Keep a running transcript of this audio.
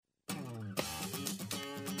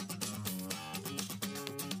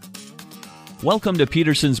Welcome to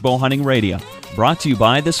Peterson's Bow Hunting Radio, brought to you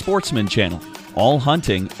by the Sportsman Channel. All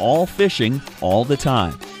hunting, all fishing, all the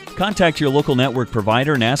time. Contact your local network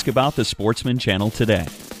provider and ask about the Sportsman Channel today.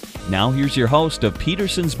 Now here's your host of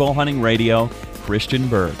Peterson's Bow Hunting Radio, Christian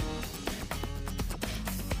Berg.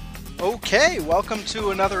 Okay, welcome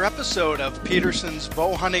to another episode of Peterson's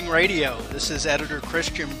Bow Hunting Radio. This is editor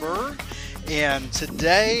Christian Berg, and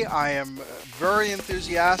today I am very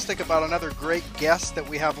enthusiastic about another great guest that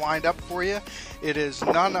we have lined up for you. It is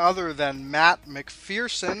none other than Matt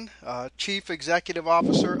McPherson, Chief Executive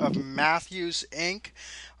Officer of Mathews, Inc.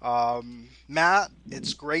 Matt,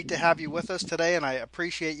 it's great to have you with us today, and I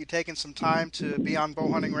appreciate you taking some time to be on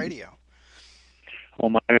Bow Hunting Radio.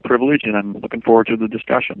 Well, my privilege, and I'm looking forward to the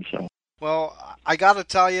discussion. Well, I got to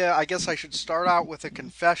tell you, I guess I should start out with a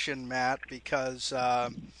confession, Matt, because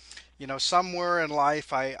somewhere in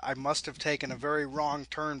life I must have taken a very wrong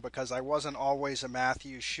turn because I wasn't always a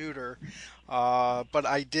Mathews shooter. But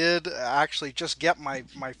I did actually just get my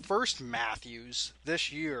first Mathews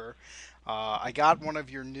this year. I got one of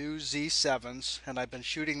your new Z7s, and I've been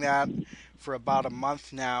shooting that for about a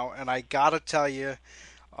month now. And I got to tell you,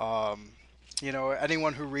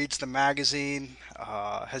 anyone who reads the magazine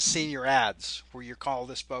has seen your ads where you call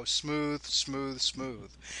this bow smooth, smooth,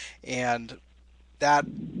 smooth. And that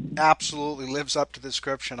absolutely lives up to the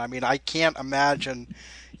description. I mean, I can't imagine,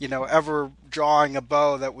 ever drawing a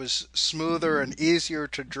bow that was smoother and easier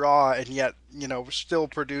to draw and yet, still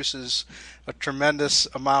produces a tremendous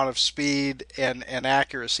amount of speed and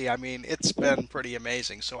accuracy. I mean, it's been pretty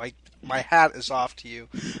amazing. So my hat is off to you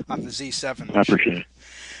on the Z7. I appreciate it.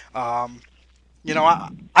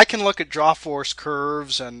 I can look at draw force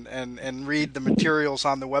curves and read the materials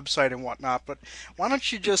on the website and whatnot, but why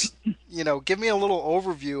don't you just, give me a little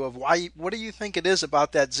overview of what do you think it is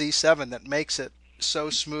about that Z7 that makes it so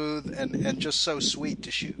smooth and just so sweet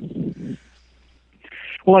to shoot?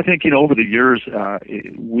 Well, I think, over the years,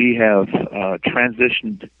 we have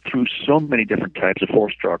transitioned through so many different types of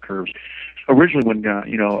force draw curves. Originally, when,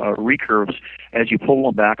 recurves, as you pull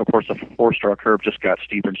them back, of course, the force draw curve just got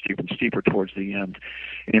steeper and steeper and steeper towards the end.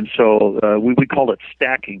 And so we called it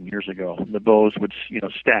stacking years ago. The bows would,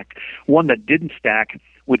 stack. One that didn't stack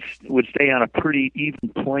would stay on a pretty even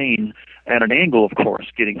plane at an angle, of course,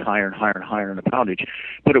 getting higher and higher and higher in the poundage,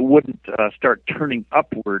 but it wouldn't start turning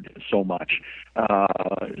upward so much.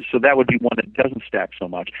 So that would be one that doesn't stack so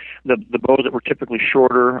much. The bows that were typically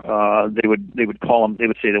shorter, they would call them. They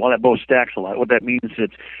would say, "Well, that bow stacks a lot." What that means is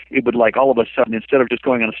it would, like, all of a sudden, instead of just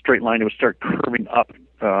going on a straight line, it would start curving up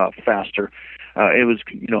faster. It was,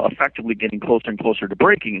 effectively getting closer and closer to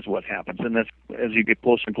breaking is what happens, and that's as you get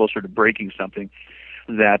closer and closer to breaking something,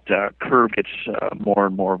 that curve gets more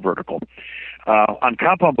and more vertical. On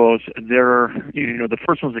compound bows, the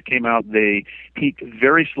first ones that came out, they peaked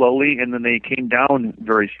very slowly, and then they came down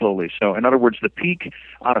very slowly. So, in other words, the peak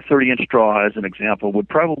on a 30-inch draw, as an example, would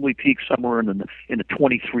probably peak somewhere in the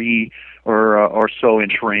 23 or so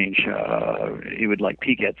inch range. It would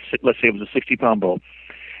peak at, let's say, it was a 60-pound bow.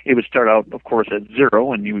 It would start out, of course, at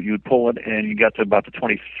 0, and you would pull it, and you got to about the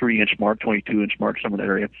 23-inch mark, 22-inch mark, somewhere in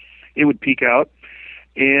that area. It would peak out,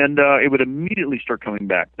 and it would immediately start coming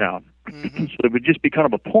back down. Mm-hmm. So it would just be kind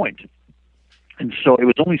of a point. And so it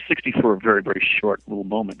was only 60 for a very, very short little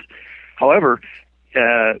moment. However,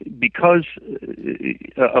 because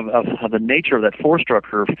of the nature of that force draw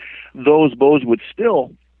curve, those bows would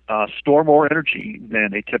still store more energy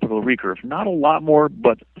than a typical recurve. Not a lot more,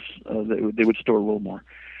 but they would store a little more.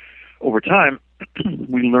 Over time,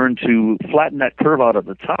 we learned to flatten that curve out at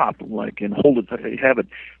the top, and hold it, have it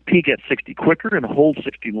peak at 60 quicker and hold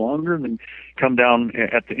 60 longer, and then come down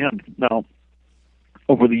at the end. Now,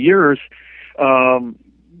 over the years,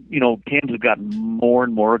 cams have gotten more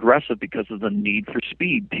and more aggressive because of the need for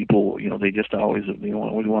speed. People, they always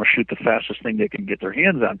want to shoot the fastest thing they can get their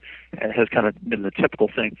hands on. It has kind of been the typical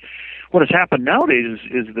thing. What has happened nowadays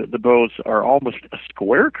is that the bows are almost a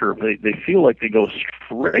square curve. They feel like they go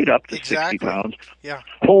straight up to 60 pounds,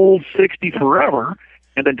 hold 60 forever,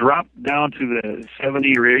 and then drop down to the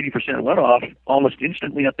 70 or 80% let off almost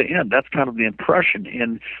instantly at the end. That's kind of the impression,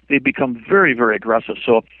 and they become very, very aggressive.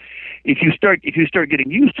 So if you start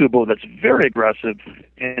getting used to a bow that's very aggressive,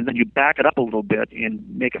 and then you back it up a little bit and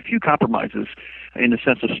make a few compromises in the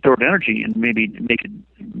sense of stored energy, and maybe make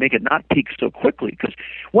it not peak so quickly, because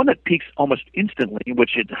one that peaks almost instantly,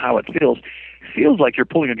 which is how it feels like you're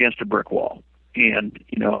pulling against a brick wall, and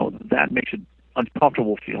that makes it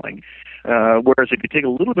uncomfortable feeling. Whereas if you take a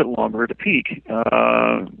little bit longer to peak,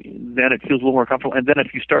 then it feels a little more comfortable. And then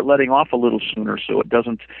if you start letting off a little sooner, so it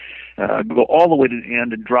doesn't go all the way to the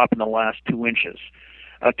end and drop in the last 2 inches,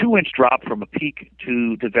 A 2-inch drop from a peak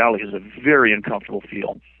to the valley is a very uncomfortable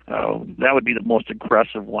feel. That would be the most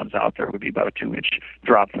aggressive ones out there. Would be about a 2-inch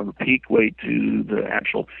drop from the peak weight to the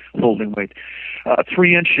actual holding weight.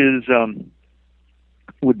 3 inches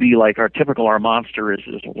would be like our monster is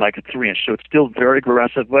like a 3-inch. So it's still very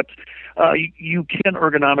aggressive, but you can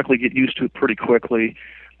ergonomically get used to it pretty quickly.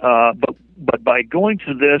 But by going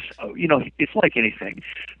to this, it's like anything.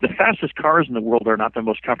 The fastest cars in the world are not the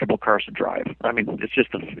most comfortable cars to drive. I mean, it's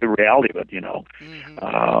just the reality of it,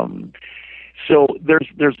 Mm-hmm. So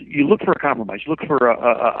you look for a compromise. You look for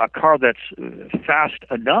a car that's fast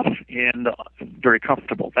enough and very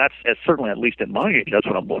comfortable. That's certainly, at least at my age, that's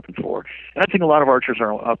what I'm looking for. And I think a lot of archers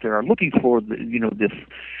out there are looking for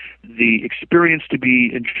the experience to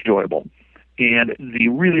be enjoyable. And the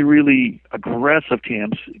really, really aggressive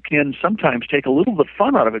cams can sometimes take a little of the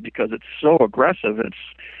fun out of it because it's so aggressive. It's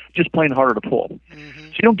just plain harder to pull. Mm-hmm.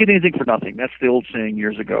 So you don't get anything for nothing. That's the old saying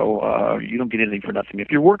years ago. You don't get anything for nothing.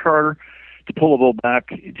 If you work harder to pull a bow back,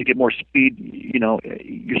 to get more speed,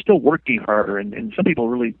 you're still working harder. And some people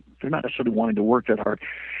they're not necessarily wanting to work that hard.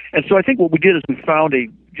 And so I think what we did is we found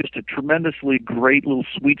just a tremendously great little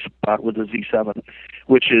sweet spot with the Z7,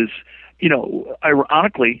 which is,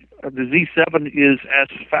 ironically, the Z7 is as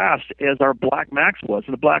fast as our Black Max was.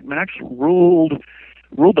 And the Black Max ruled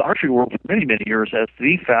the archery world for many, many years as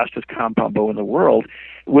the fastest compound bow in the world,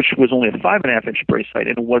 which was only a 5.5-inch brace sight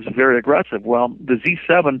and was very aggressive. Well, the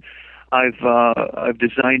Z7, I've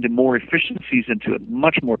designed more efficiencies into it,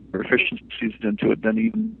 much more efficiencies into it than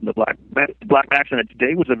even the Black Max. The Black Max in it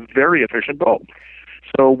today was a very efficient bow.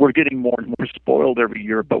 So we're getting more and more spoiled every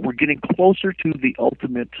year, but we're getting closer to the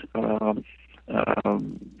ultimate,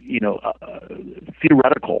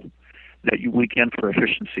 theoretical that we can for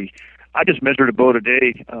efficiency. I just measured a bow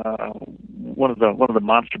today, one of the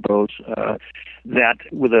monster bows, that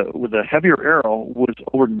with a heavier arrow was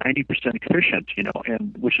over 90% efficient,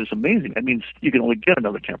 and which is amazing. That means you can only get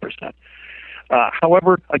another 10%.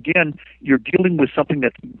 However, again, you're dealing with something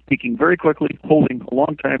that's peaking very quickly, holding a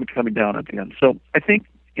long time, and coming down at the end. So I think,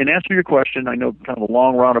 in answer to your question, I know kind of a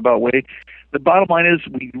long roundabout way, the bottom line is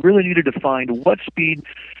we really need to define what speed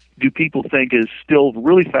do people think is still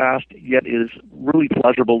really fast, yet is really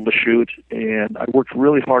pleasurable to shoot. And I worked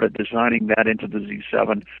really hard at designing that into the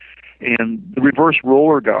Z7. And the reverse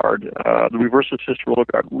roller guard, the reverse assist roller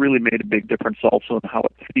guard really made a big difference also in how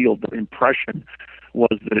it feels. The impression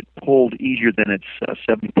was that it pulled easier than its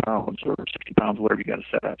 70 pounds or 60 pounds, whatever you got to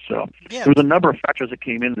set at. So there was a number of factors that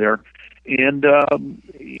came in there, and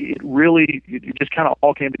it just kind of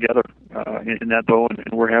all came together in that bow,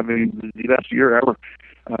 and we're having the best year ever,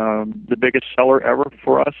 the biggest seller ever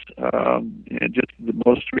for us, and just the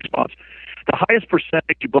most response. The highest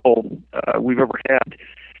percentage bow we've ever had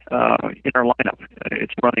in our lineup.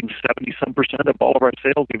 It's running 70-some% of all of our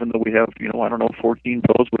sales, even though we have, 14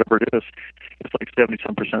 bows, whatever it is. It's like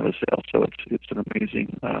 70-some% of the sales. So it's an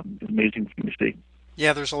amazing thing to see.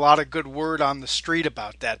 Yeah, there's a lot of good word on the street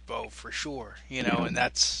about that bow for sure, and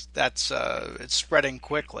that's it's spreading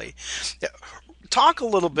quickly. Talk a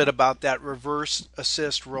little bit about that reverse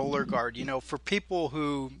assist roller guard. For people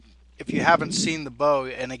who, if you haven't seen the bow,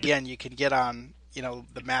 and again, you can get on, the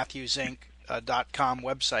MatthewsInc.com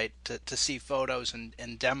website to see photos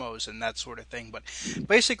and demos and that sort of thing. But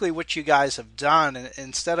basically what you guys have done,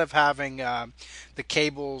 instead of having the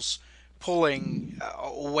cables pulling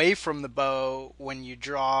away from the bow when you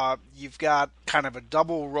draw, you've got kind of a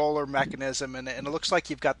double roller mechanism, and it looks like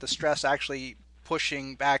you've got the stress actually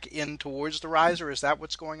pushing back in towards the riser. Is that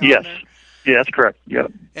what's going on there? Yeah, that's correct. Yeah.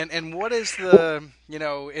 And what is the,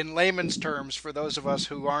 in layman's terms, for those of us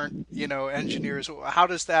who aren't, engineers, how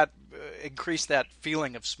does that increase that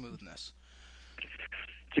feeling of smoothness?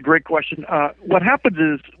 It's a great question. What happens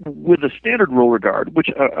is with a standard roller guard, which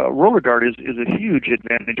a roller guard is a huge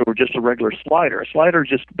advantage over just a regular slider. A slider is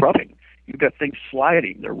just rubbing. You've got things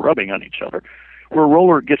sliding. They're rubbing on each other. Where a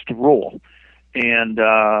roller gets to roll. And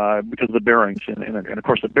because of the bearings, and of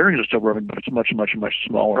course the bearings are still rubbing, but it's a much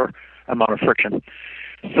smaller amount of friction.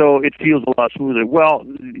 So it feels a lot smoother. Well,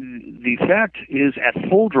 the fact is at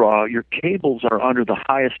full draw, your cables are under the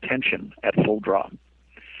highest tension at full draw.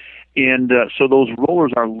 And so those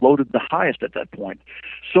rollers are loaded the highest at that point.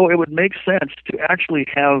 So it would make sense to actually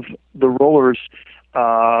have the rollers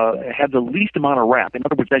have the least amount of wrap. In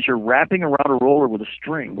other words, as you're wrapping around a roller with a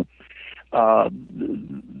string,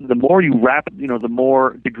 the more you wrap, the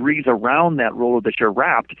more degrees around that roller that you're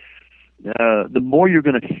wrapped, the more you're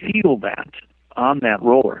going to feel that on that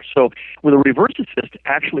roller. So with a reverse assist,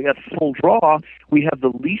 actually at full draw, we have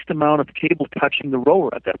the least amount of cable touching the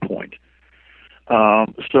roller at that point.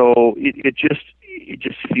 So it just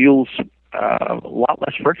feels a lot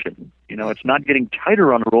less friction. It's not getting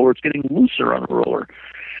tighter on the roller; it's getting looser on the roller.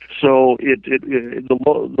 So the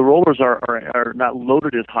rollers are not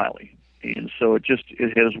loaded as highly, and so it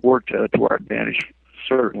has worked to our advantage,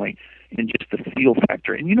 certainly, in just the feel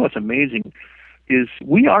factor. And what's amazing is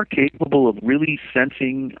we are capable of really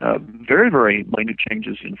sensing very, very minute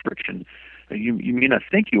changes in friction. You may not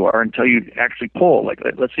think you are until you actually pull. Like,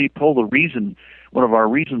 let's say you pull one of our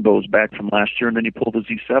Reason bows back from last year, and then you pull the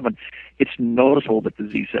Z7. It's noticeable that the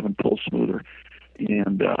Z7 pulls smoother,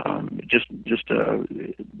 and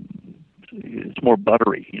it's more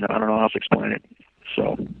buttery. I don't know how else to explain it.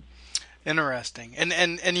 So interesting. And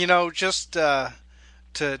just to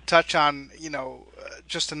touch on,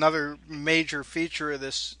 just another major feature of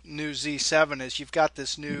this new Z7 is you've got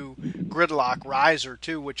this new gridlock riser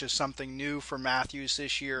too, which is something new for Mathews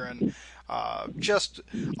this year, and just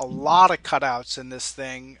a lot of cutouts in this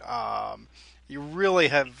thing. You really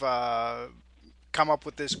have come up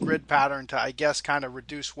with this grid pattern to, I guess, kind of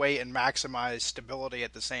reduce weight and maximize stability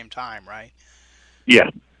at the same time, right? Yeah.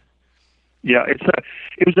 Yeah, it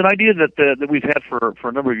was an idea that we've had for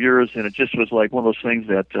a number of years, and it just was like one of those things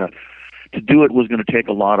that to do it was going to take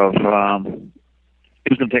a lot of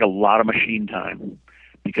machine time,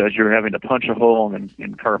 because you're having to punch a hole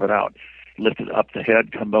and carve it out, lift it up the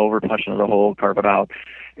head, come over, punch another hole, carve it out,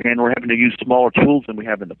 and we're having to use smaller tools than we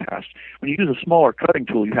have in the past. When you use a smaller cutting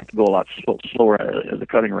tool, you have to go a lot slower at the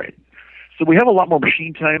cutting rate. So we have a lot more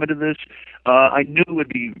machine time into this. I knew it'd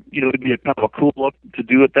be a kind of a cool look to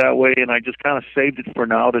do it that way, and I just kind of saved it for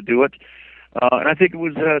now to do it. And I think it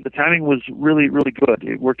was the timing was really, really good.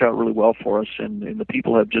 It worked out really well for us, and the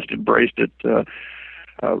people have just embraced it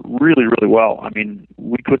really, really well. I mean,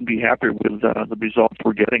 we couldn't be happier with the results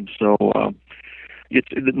we're getting. So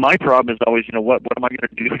my problem is always, what am I going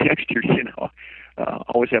to do next year?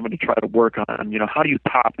 Always having to try to work on, how do you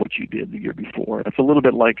top what you did the year before? It's a little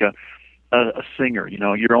bit like a singer.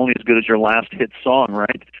 You're only as good as your last hit song,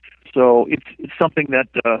 right? So it's something that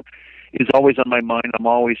is always on my mind. I'm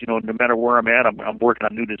always, no matter where I'm at, I'm working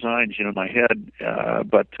on new designs, in my head.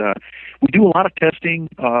 But we do a lot of testing.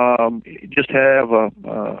 Just have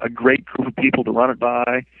a great group of people to run it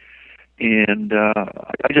by, and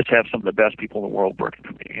I just have some of the best people in the world working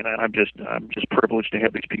for me, and I'm just privileged to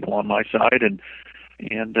have these people on my side. And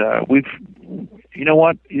we've,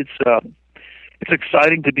 what, it's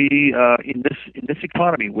exciting to be in this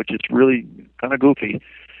economy, which is really kind of goofy.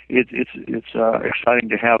 It's exciting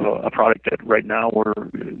to have a product that right now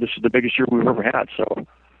this is the biggest year we've ever had. So,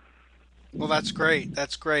 well, that's great.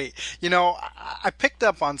 That's great. I picked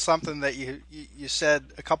up on something that you said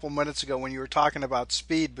a couple minutes ago when you were talking about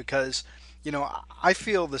speed, because I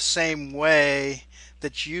feel the same way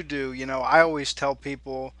that you do. I always tell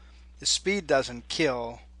people the speed doesn't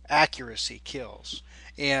kill, accuracy kills.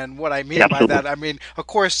 And what I mean by that, of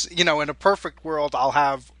course, in a perfect world, I'll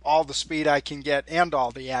have all the speed I can get and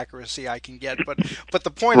all the accuracy I can get. But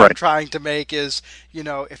the point I'm trying to make is,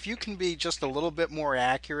 if you can be just a little bit more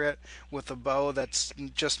accurate with a bow that's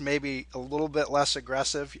just maybe a little bit less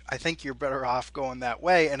aggressive, I think you're better off going that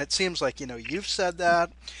way. And it seems like, you've said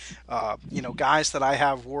that. Guys that I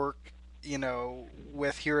have work,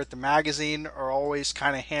 with here at the magazine are always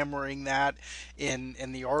kind of hammering that in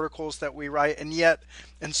the articles that we write. And yet,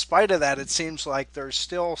 in spite of that, it seems like there's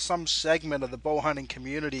still some segment of the bow hunting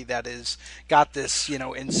community that has got this,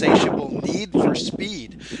 insatiable need for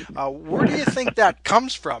speed. Where do you think that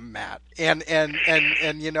comes from, Matt? And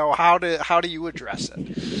how do you address it?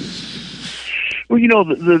 Well,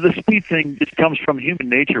 the speed thing just comes from human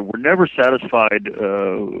nature. We're never satisfied.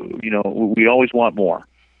 We always want more.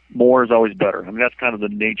 More is always better. That's kind of the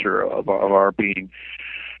nature of our being,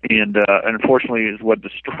 and unfortunately, is what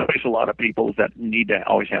destroys a lot of people. Is that need to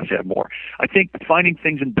always have to have more. I think finding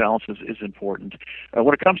things in balance is important.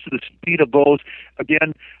 When it comes to the speed of bows,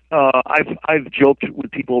 again, I've joked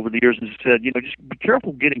with people over the years and said, just be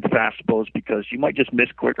careful getting fast bows, because you might just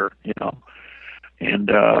miss quicker.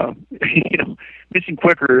 And missing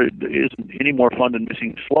quicker isn't any more fun than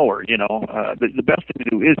missing slower. The best thing to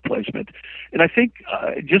do is placement. And I think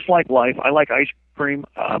just like life, I like ice cream,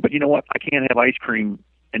 but you know what? I can't have ice cream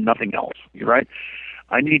and nothing else. You're right.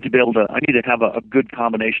 I need to have a good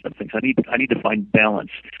combination of things. I need to find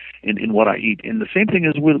balance in what I eat. And the same thing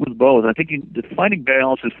is with bows. I think finding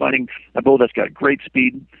balance is finding a bow that's got great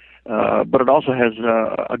speed, but it also has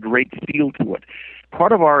a great feel to it.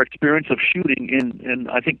 Part of our experience of shooting in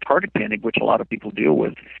I think target panic, which a lot of people deal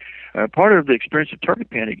with, part of the experience of target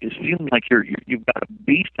panic is feeling like you've got a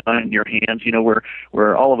beast on your hands,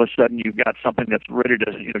 where all of a sudden you've got something that's ready to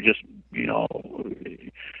just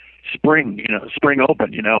spring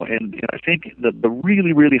open, and I think the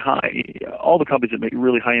really, really high, all the companies that make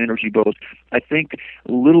really high energy bows, I think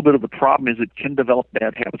a little bit of the problem is it can develop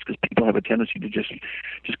bad habits because people have a tendency to just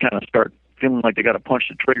kind of start feeling like they got to punch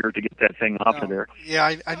the trigger to get that thing off of there.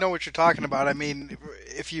 Yeah, I know what you're talking about. I mean,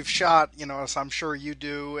 if you've shot, as I'm sure you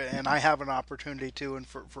do, and I have an opportunity to, and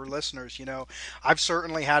for listeners, I've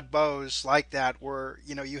certainly had bows like that where,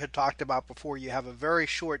 you had talked about before, you have a very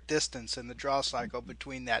short distance in the draw cycle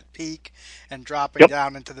between that peak and dropping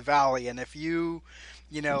down into the valley. And if you,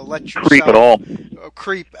 let yourself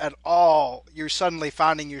creep at all, you're suddenly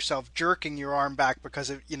finding yourself jerking your arm back because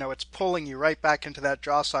it's pulling you right back into that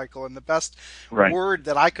draw cycle. And the best word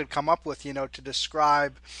that I could come up with, to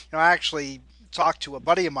describe, I actually talked to a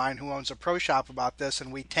buddy of mine who owns a pro shop about this,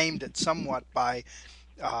 and we tamed it somewhat by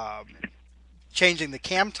changing the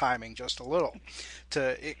cam timing just a little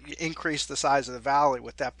to increase the size of the valley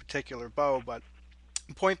with that particular bow. But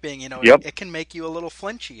point being, it can make you a little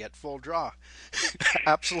flinchy at full draw.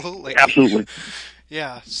 Absolutely.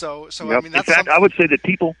 Yeah. So I mean, that's in fact, I would say that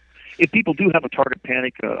if people do have a target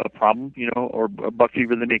panic problem, or a buck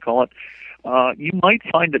fever, they may call it, you might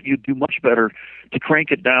find that you do much better to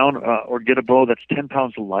crank it down or get a bow that's 10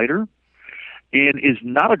 pounds lighter and is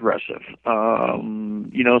not aggressive.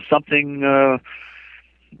 Something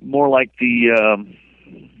more like the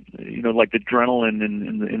like the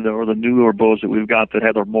Adrenaline or the newer bows that we've got that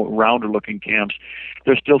have the more rounder looking cams.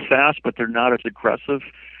 They're still fast, but they're not as aggressive.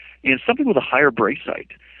 And something with a higher brace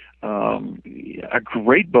height. A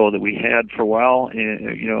great bow that we had for a while,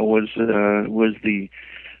 was the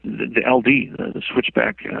LD, the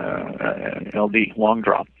Switchback LD long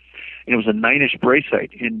drop. It was a 9-inch brace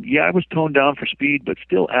height, and I was toned down for speed, but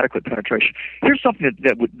still adequate penetration. Here's something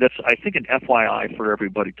that's I think an FYI for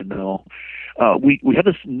everybody to know. We have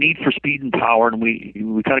this need for speed and power, and we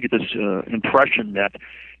kind of get this impression that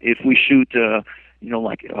if we shoot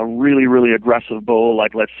like a really, really aggressive bow,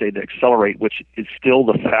 like let's say the Accelerate, which is still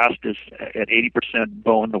the fastest at 80%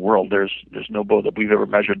 bow in the world. There's no bow that we've ever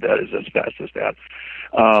measured that is as fast as that.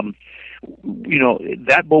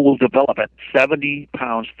 That bow will develop at 70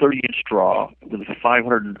 pounds, 30-inch draw with a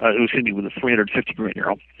 350 grain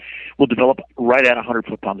arrow. Will develop right at 100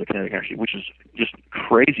 foot-pounds of kinetic energy, which is just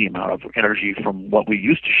crazy amount of energy from what we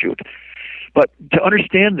used to shoot. But to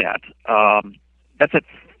understand that, that's at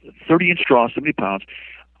 30-inch draw, 70 pounds.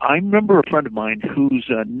 I remember a friend of mine whose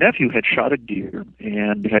nephew had shot a deer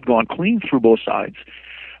and had gone clean through both sides,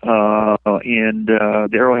 and the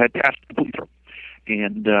arrow had passed completely through.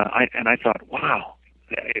 And I thought, wow,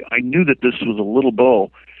 I knew that this was a little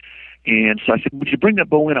bow, and so I said, would you bring that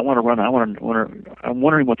bow in? I want to run. I'm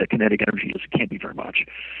wondering what that kinetic energy is. It can't be very much.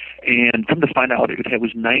 And come to find out, it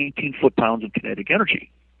was 19 foot-pounds of kinetic energy,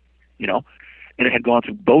 and it had gone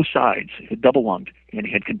through both sides, it had double lunged, and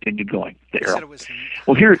it had continued going, the arrow.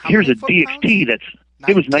 Here's a DXT that's, 19?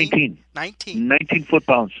 It was 19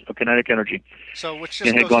 foot-pounds of kinetic energy. So which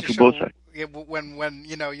just had gone through both sides. When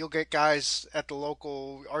you'll get guys at the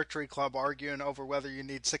local archery club arguing over whether you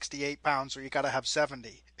need 68 pounds or you got to have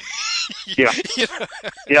 70. Yeah.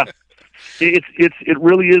 Yeah. It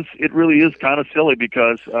really is kind of silly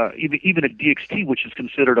because even a DXT, which is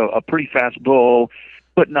considered a pretty fast bow,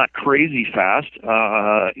 but not crazy fast,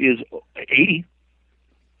 is 80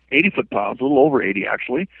 foot-pounds, a little over 80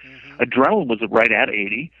 actually. Mm-hmm. Adrenaline was right at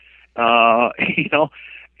 80,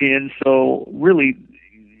 and so really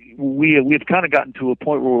we've kind of gotten to a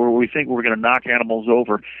point where we think we're going to knock animals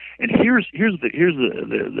over. And here's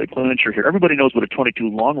the clincher here. Everybody knows what a 22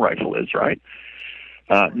 long rifle is, right?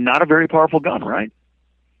 Not a very powerful gun, right?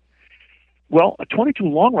 Well, a 22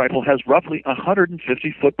 long rifle has roughly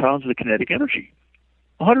 150 foot-pounds of kinetic energy.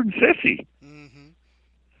 150. Mm-hmm.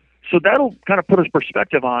 So that'll kind of put us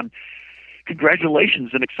perspective on,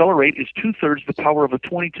 congratulations, an Accelerate is 2/3 the power of a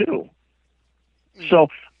 22. Mm-hmm. So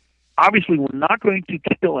obviously we're not going to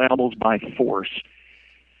kill animals by force.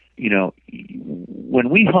 When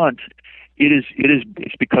we hunt,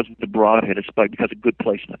 it's because of the broadhead, it's because of good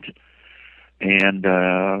placement. And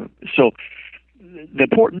so the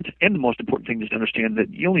important and the most important thing is to understand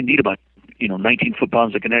that you only need about 19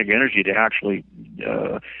 foot-pounds of kinetic energy to actually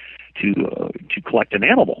to collect an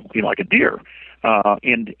animal, like a deer.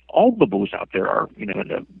 And all the bows out there are,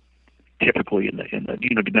 typically in the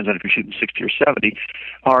depends on if you're shooting 60 or 70,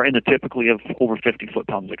 are in the typically of over 50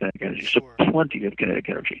 foot-pounds of kinetic energy. Sure. So plenty of kinetic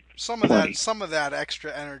energy. Some of that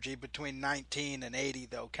extra energy between 19 and 80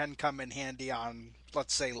 though can come in handy on,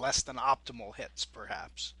 let's say, less than optimal hits,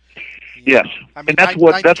 perhaps. Yes, I mean, that's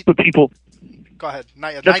what people. Go ahead.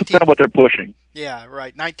 That's kind of what they're pushing. Yeah,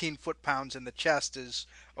 right. 19 foot-pounds in the chest is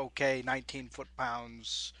okay. 19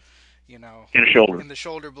 foot-pounds, in the shoulder. in the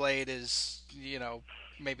shoulder blade is,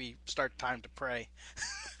 maybe start time to pray.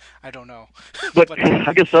 I don't know. But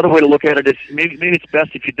I guess the other way to look at it is maybe it's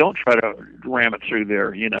best if you don't try to ram it through there,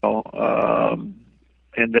 and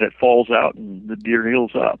that it falls out and the deer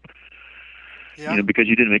heals up, because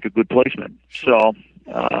you didn't make a good placement. Sure.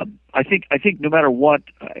 So I think no matter what,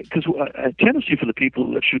 because a tendency for the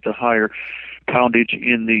people that shoot the higher poundage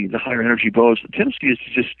in the higher energy bows, the tendency is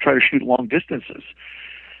to just try to shoot long distances.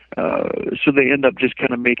 So they end up just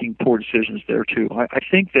kind of making poor decisions there too. I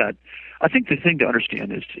think the thing to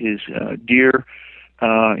understand is deer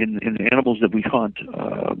in the animals that we hunt,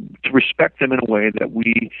 to respect them in a way that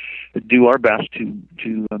we do our best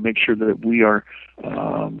to make sure that we are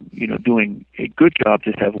doing a good job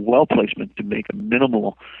to have well placement to make a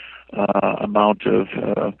minimal amount of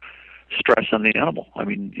stress on the animal. I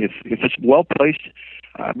mean, if it's well placed,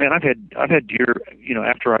 man, I've had deer,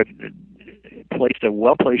 after I've placed a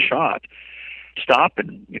well placed shot, stop,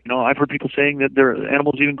 and I've heard people saying that their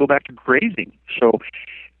animals even go back to grazing. So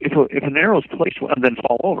if an arrow is placed well and then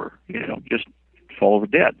fall over, just fall over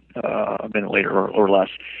dead a minute later or less.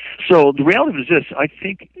 So the reality is this: I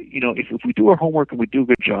think if we do our homework and we do a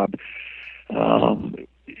good job,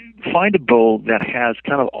 find a bow that has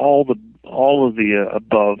kind of all of the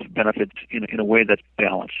above benefits in a way that's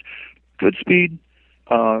balanced. Good speed,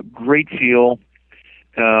 great feel,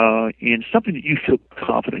 in something that you feel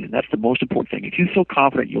confident in. That's the most important thing. If you feel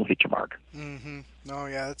confident, you'll hit your mark. Mm-hmm. No,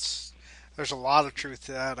 yeah, there's a lot of truth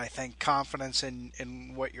to that. I think confidence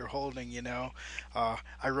in what you're holding.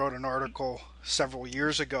 I wrote an article several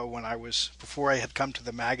years ago before I had come to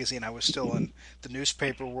the magazine. I was still in the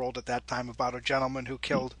newspaper world at that time, about a gentleman who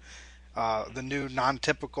killed the new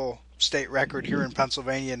non-typical state record here in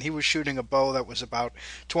Pennsylvania, and he was shooting a bow that was about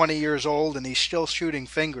 20 years old, and he's still shooting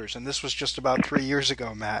fingers. And this was just about 3 years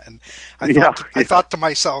ago, Matt. And I thought to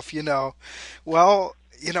myself, I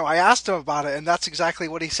asked him about it, and that's exactly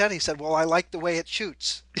what he said. He said, "Well, I like the way it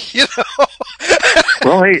shoots."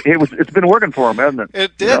 Well, hey, it's been working for him, hasn't it?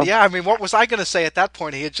 It did, yeah. I mean, what was I going to say at that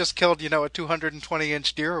point? He had just killed, a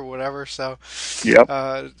 220-inch deer or whatever. So, yep.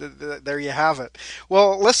 There you have it.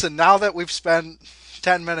 Well, listen, now that we've spent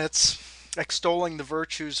 10 minutes extolling the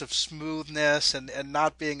virtues of smoothness and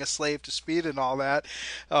not being a slave to speed and all that,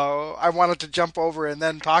 I wanted to jump over and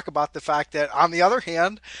then talk about the fact that, on the other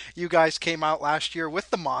hand, you guys came out last year with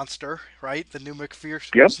the Monster, right? The new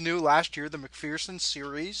McPherson, yep. was new last year, the McPherson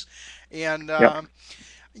series. And, yep.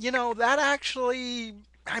 That actually,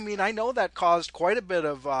 I know that caused quite a bit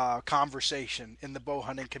of conversation in the bow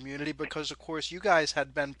hunting community, because, of course, you guys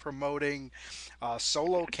had been promoting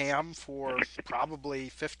solo cam for probably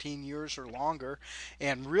 15 years or longer,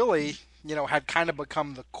 and really, had kind of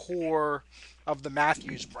become the core of the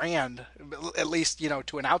Mathews brand, at least,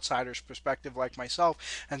 to an outsider's perspective like myself.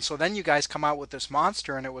 And so then you guys come out with this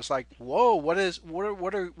Monster, and it was like, whoa, what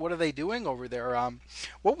are they doing over there?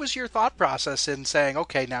 What was your thought process in saying,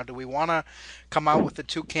 okay, now do we want to come out with the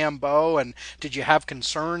 2-cam bow? And did you have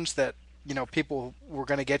concerns that people were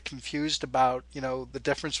going to get confused about, the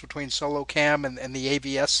difference between solo cam and the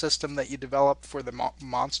AVS system that you developed for the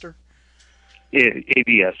Monster?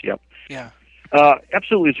 AVS, yep. Yeah.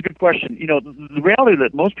 Absolutely, it's a good question. The reality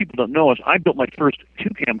that most people don't know is I built my first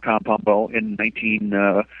 2-cam compound bow in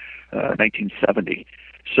 1970.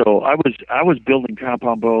 So I was building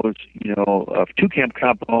compound bows, 2-cam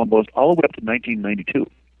compound bows all the way up to 1992.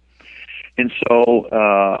 And so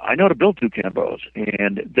I know how to build 2-cam bows,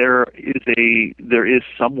 and there is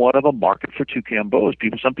somewhat of a market for 2-cam bows.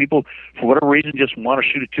 Some people, for whatever reason, just want to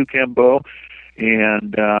shoot a 2-cam bow.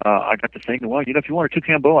 And I got to thinking, well, if you want a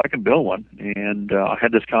 2-cam bow, I can build one. And I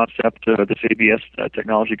had this concept, this ABS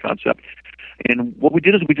technology concept. And what we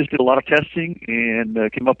did is we just did a lot of testing and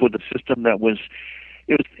came up with a system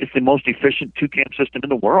it's the most efficient 2-cam system in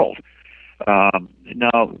the world.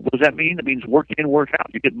 Now, what does that mean? It means work in, work out.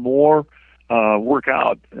 You get more work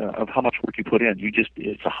out of how much work you put in.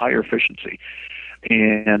 It's a higher efficiency.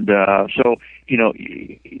 And so,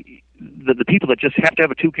 the people that just have to have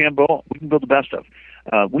a 2-cam bow, we can build the best of.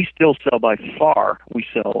 We still sell more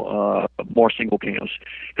single cams,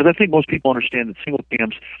 because I think most people understand that single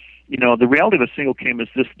cams, the reality of a single cam is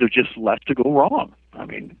there's just less to go wrong. I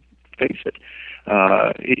mean, face it.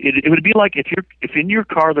 It would be like if in your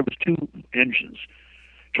car there was 2 engines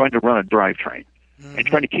trying to run a drivetrain, mm-hmm. and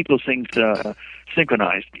trying to keep those things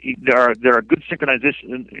synchronized. There are good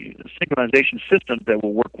synchronization systems that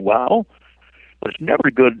will work well, but it's never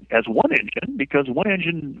good as one engine, because one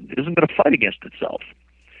engine isn't going to fight against itself.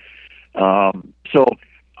 So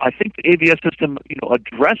I think the AVS system,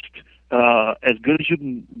 addressed as good as you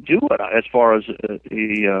can do it as far as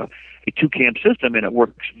a two-cam system, and it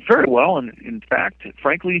works very well. And in fact,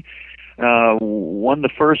 frankly, won the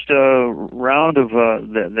first round of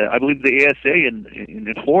I believe the ASA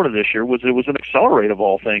in Florida this year. It was an Accelerate of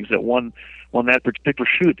all things that won that particular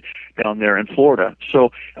shoot down there in Florida.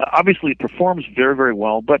 So obviously it performs very, very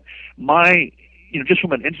well. But just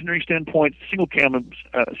from an engineering standpoint, single cam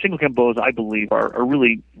bows, I believe, are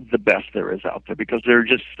really the best there is out there because they're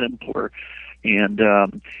just simpler. And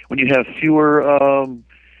when you have fewer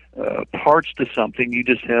parts to something, you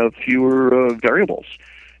just have fewer variables.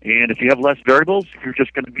 And if you have less variables, you're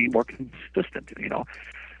just going to be more consistent,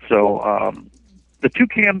 So the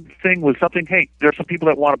two-cam thing was something, hey, there are some people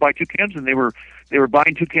that want to buy two cams, and they were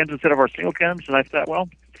buying two cams instead of our single cams, and I thought, well,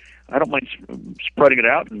 I don't mind spreading it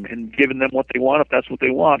out and giving them what they want if that's what they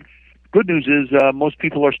want. Good news is most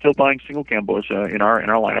people are still buying single cam bows in our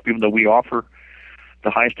lineup, even though we offer the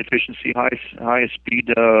highest efficiency, highest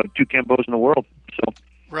speed two cam bows in the world. So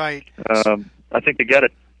right, I think they get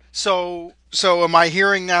it. So am I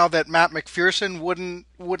hearing now that Matt McPherson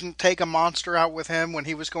wouldn't take a monster out with him when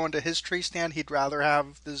he was going to his tree stand? He'd rather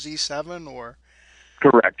have the Z7 or?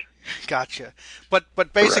 Correct. Gotcha. But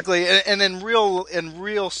basically, correct. And in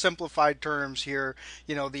real simplified terms here,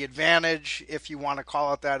 the advantage, if you want to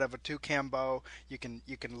call it that, of a two-cam bow, you can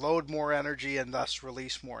load more energy and thus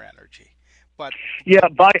release more energy. But yeah,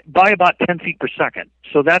 by about 10 feet per second.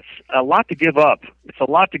 So that's a lot to give up. It's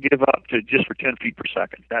a lot to give up to just for 10 feet per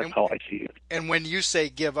second. That's how I see it. And when you say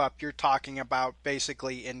give up, you're talking about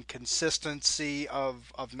basically inconsistency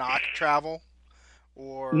of knock travel,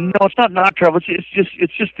 or no, it's not travel. It's just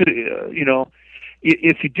if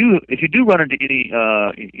you do run into any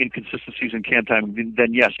inconsistencies in cam time,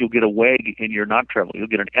 then yes, you'll get a wag in your knock travel. You'll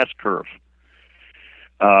get an S curve.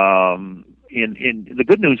 In the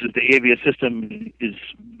good news is the AVS system is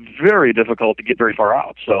very difficult to get very far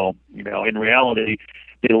out. So, in reality,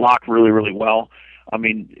 they lock really, really well. I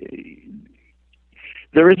mean,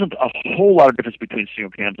 there isn't a whole lot of difference between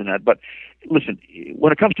single cams and that. But listen,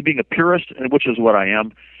 when it comes to being a purist, and which is what I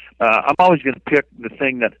am, I'm always going to pick the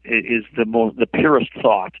thing that is the purest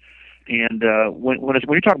thought. And when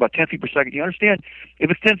you talk about 10 feet per second, you understand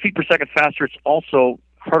if it's 10 feet per second faster, it's also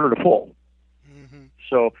harder to pull. Mm-hmm.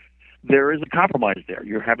 So there is a compromise there.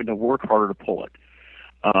 You're having to work harder to pull it.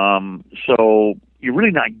 So you're really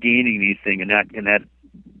not gaining anything in that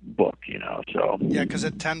book, So yeah, because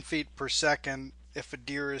at 10 feet per second, if a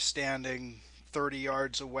deer is standing 30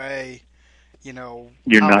 yards away, you're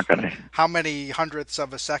not going to. How many hundredths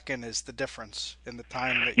of a second is the difference in the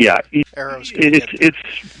time that arrows can get there?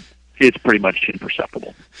 It's pretty much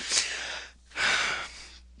imperceptible.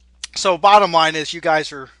 So bottom line is, you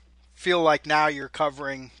guys feel like now you're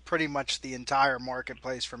covering pretty much the entire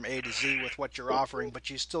marketplace from A to Z with what you're offering, but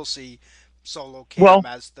you still see solo cam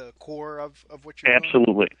as the core of what you're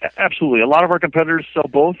doing? Absolutely. A lot of our competitors sell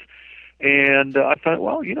both, and I thought,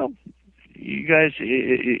 you guys,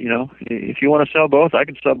 if you want to sell both, I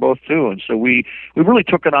can sell both too. And so we really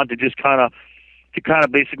took it on to just kind of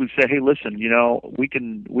basically say, hey, listen, we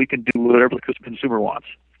can do whatever the consumer wants,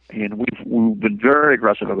 and we've been very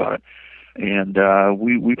aggressive about it. And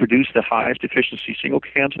we produce the highest efficiency single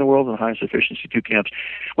cams in the world and the highest efficiency two cams,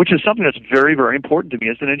 which is something that's very, very important to me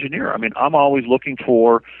as an engineer. I mean, I'm always looking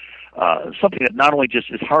for something that not only just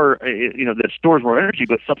is hard, that stores more energy,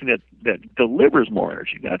 but something that delivers more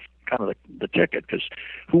energy. That's kind of the ticket, because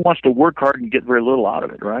who wants to work hard and get very little out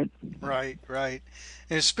of it, right? Right.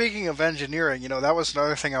 And speaking of engineering, that was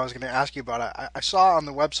another thing I was going to ask you about. I saw on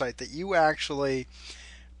the website that you actually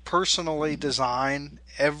personally design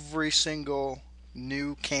every single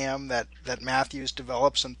new cam that Mathews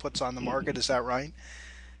develops and puts on the market. Is that right?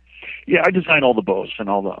 Yeah, I design all the bows and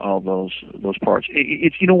all those parts.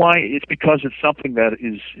 It's why? It's because it's something that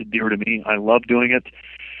is dear to me. I love doing it.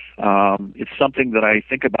 It's something that I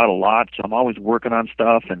think about a lot, so I'm always working on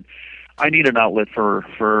stuff, and I need an outlet for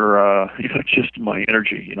just my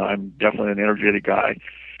energy. I'm definitely an energetic guy.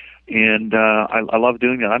 And I love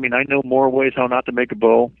doing that. I mean, I know more ways how not to make a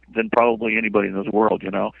bow than probably anybody in this world,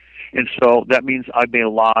 And so that means I've made a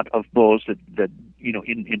lot of bows that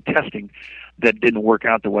in testing that didn't work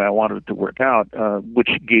out the way I wanted it to work out, which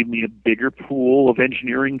gave me a bigger pool of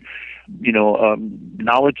engineering,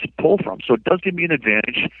 knowledge to pull from. So it does give me an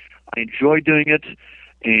advantage. I enjoy doing it,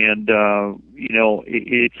 and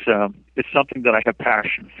it's something that I have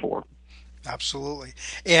passion for. Absolutely.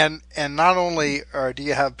 And not only do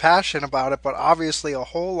you have passion about it, but obviously a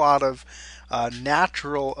whole lot of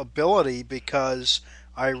natural ability, because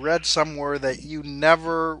I read somewhere that you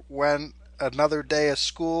never went another day of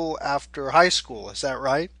school after high school. Is that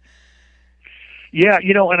right? Yeah,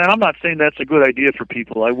 and I'm not saying that's a good idea for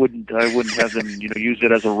people. I wouldn't have them, use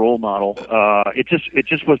it as a role model. It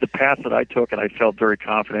just was the path that I took, and I felt very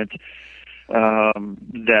confident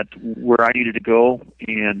that where I needed to go,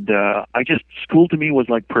 and school to me was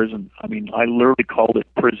like prison. I mean, I literally called it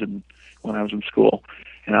prison when I was in school,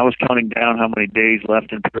 and I was counting down how many days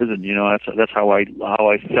left in prison. That's how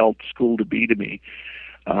I felt school to be to me.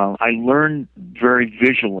 I learn very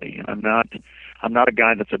visually, and I'm not a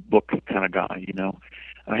guy that's a book kind of guy.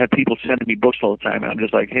 I have people sending me books all the time, and I'm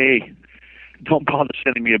just like, hey, don't bother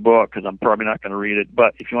sending me a book because I'm probably not going to read it.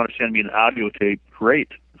 But if you want to send me an audio tape, great.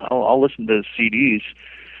 I'll listen to CDs.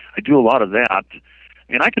 I do a lot of that,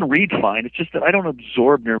 and I can read fine. It's just that I don't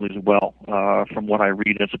absorb nearly as well from what I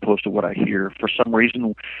read as opposed to what I hear. For some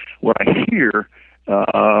reason, what I hear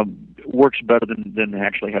works better than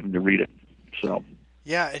actually having to read it. So.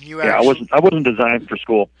 Yeah, and I wasn't designed for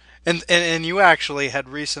school. And you actually had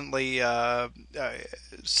recently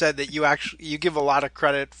said that you give a lot of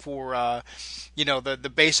credit for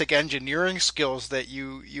the basic engineering skills that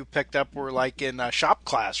you picked up were like in shop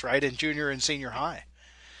class, right, in junior and senior high.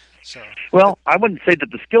 So well, I wouldn't say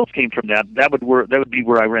that the skills came from that. That would be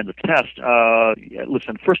where I ran the test.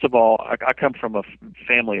 Listen, first of all, I come from a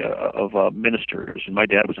family of ministers, and my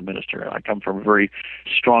dad was a minister. I come from a very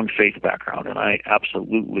strong faith background, and I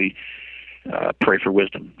absolutely pray for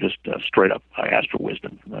wisdom, just straight up. I ask for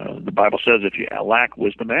wisdom. The Bible says if you lack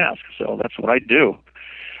wisdom, ask. So that's what I do.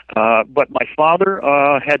 But my father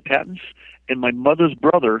had patents, and my mother's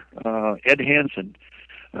brother, Ed Hansen,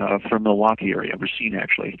 from Milwaukee area, Racine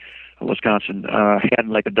actually, Wisconsin, had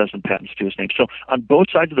like a dozen patents to his name. So on both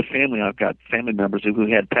sides of the family, I've got family members who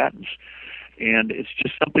had patents. And it's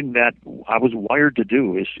just something that I was wired to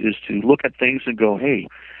do, is to look at things and go, hey,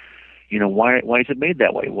 why is it made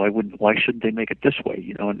that way? Why shouldn't they make it this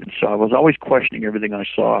way? And so I was always questioning everything I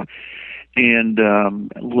saw, and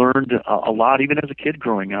learned a lot even as a kid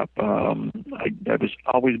growing up. I was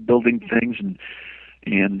always building things and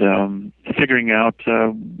figuring out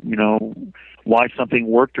why something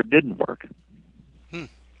worked or didn't work.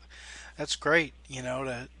 That's great,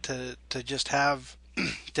 to just have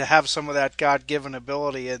to have some of that God-given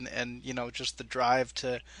ability and just the drive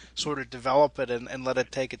to sort of develop it and let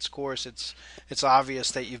it take its course. It's obvious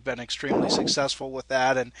that you've been extremely successful with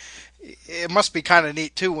that, and it must be kind of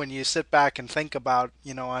neat too when you sit back and think about,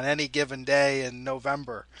 on any given day in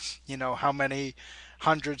November, how many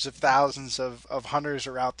hundreds of thousands of hunters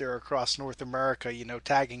are out there across North America,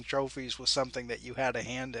 tagging trophies was something that you had a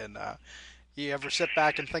hand in. You ever sit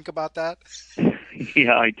back and think about that?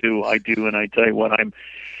 Yeah, I do, and I tell you what,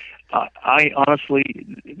 I honestly,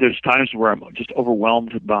 there's times where I'm just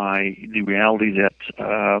overwhelmed by the reality that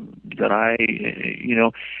I,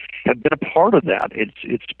 have been a part of that.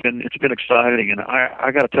 It's been exciting, and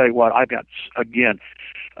I got to tell you what, I've got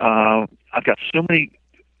so many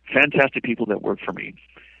fantastic people that work for me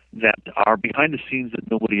that are behind the scenes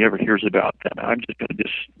that nobody ever hears about. And I'm just going to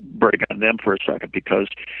just break on them for a second because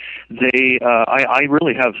I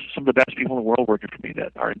really have some of the best people in the world working for me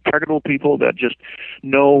that are integral people that just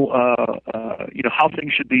know, how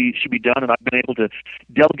things should be done. And I've been able to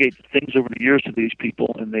delegate things over the years to these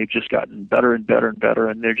people, and they've just gotten better and better and better.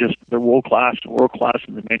 And they're world class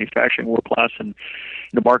in the manufacturing, world class in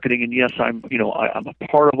the marketing. And yes, I'm a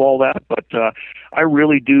part of all that, but I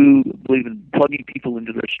really do believe in plugging people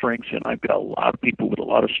into their strengths, and I've got a lot of people with a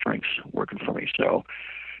lot of strengths working for me. So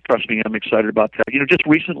trust me, I'm excited about that. Just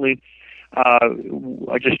recently,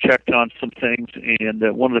 I just checked on some things, and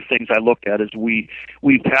one of the things I looked at is we've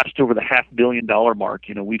passed over the $500 million mark.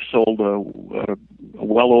 We've sold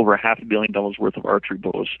well over $500 million worth of archery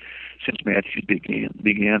bows since Mathews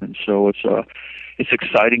began, and so it's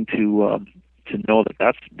exciting to know that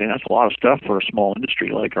that's a lot of stuff for a small industry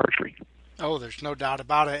like archery. Oh, there's no doubt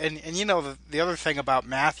about it. And the other thing about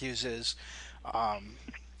Mathews is,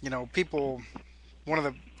 people, one of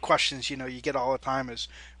the questions, you get all the time is,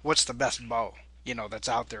 what's the best bow, that's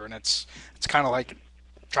out there? And it's kind of like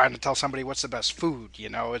trying to tell somebody what's the best food,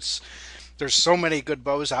 there's so many good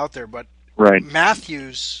bows out there, but right.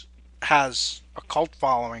 Mathews has a cult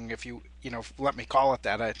following, if you let me call it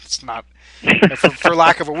that. It's not for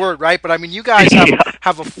lack of a word, right? But I mean, you guys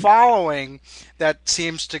have a following that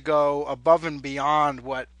seems to go above and beyond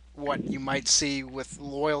what you might see with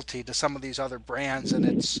loyalty to some of these other brands, and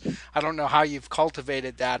I don't know how you've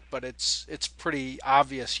cultivated that, but it's pretty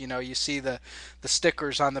obvious. You see the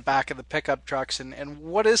stickers on the back of the pickup trucks, and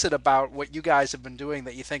what is it about what you guys have been doing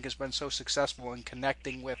that you think has been so successful in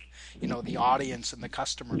connecting with the audience and the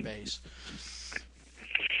customer base?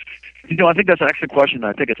 I think that's an excellent question.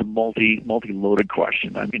 I think it's a multi-loaded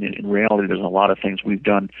question. I mean, in reality, there's a lot of things we've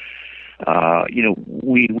done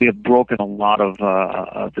We have broken a lot of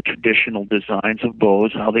the traditional designs of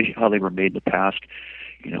bows, how they were made in the past.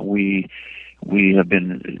 We have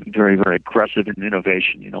been very, very aggressive in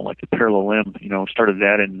innovation. Like the parallel limb. Started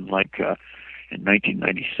that in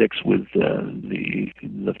 1996 with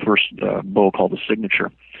the first bow called the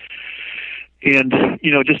Signature. And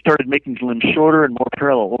just started making limbs shorter and more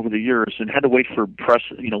parallel over the years, and had to wait for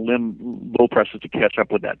limb bow presses to catch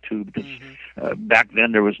up with that too, because back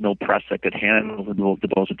then there was no press that could handle the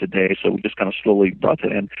bows of today. So we just kind of slowly brought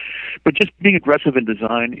that in. But just being aggressive in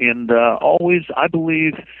design, and always, I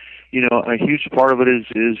believe, a huge part of it is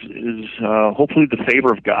hopefully the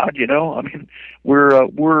favor of God. I mean,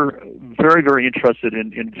 we're very, very interested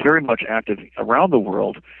in very much active around the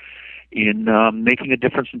world in making a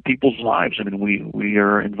difference in people's lives. I mean, we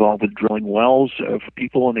are involved with drilling wells for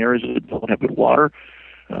people in areas that don't have good water,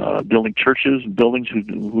 building churches and buildings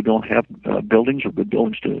who don't have buildings or good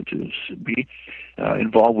buildings to be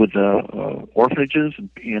involved with orphanages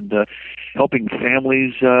and helping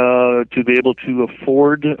families to be able to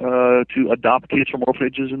afford to adopt kids from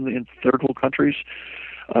orphanages in third world countries.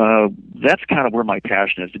 That's kind of where my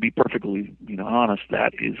passion is. To be perfectly, honest,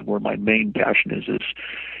 that is where my main passion is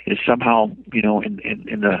somehow,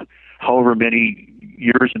 in the however many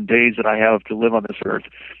years and days that I have to live on this earth,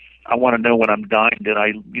 I want to know when I'm dying, did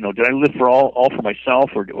I live for all for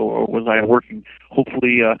myself, or was I working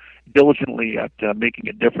hopefully diligently at making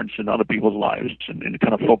a difference in other people's lives and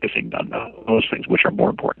kind of focusing on those things which are more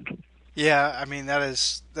important. Yeah, I mean that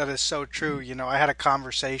is so true. I had a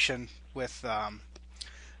conversation with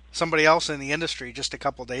somebody else in the industry just a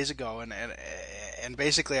couple days ago, and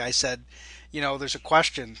basically I said, there's a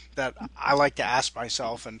question that I like to ask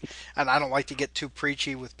myself, and I don't like to get too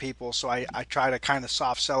preachy with people, so I try to kind of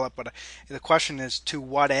soft sell it, but the question is, to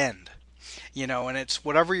what end? And it's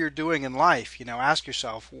whatever you're doing in life, ask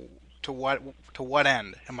yourself, to what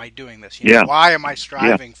end am I doing this? Why am I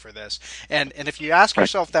striving for this? And if you ask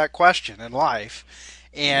yourself that question in life,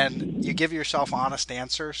 and you give yourself honest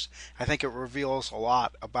answers, I think it reveals a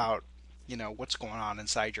lot about what's going on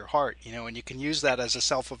inside your heart, and you can use that as a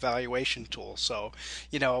self-evaluation tool. So,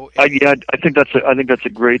 I think that's a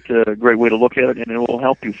great way to look at it, and it will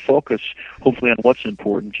help you focus hopefully on what's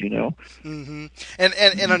important. Mm-hmm.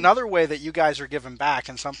 And another way that you guys are giving back,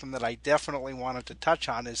 and something that I definitely wanted to touch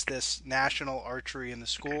on, is this National Archery in the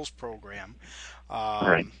Schools program.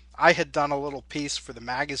 Right. I had done a little piece for the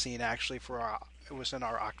magazine actually it was in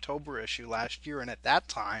our October issue last year, and at that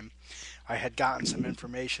time I had gotten some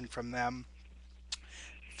information from them.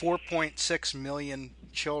 4.6 million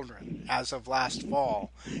children as of last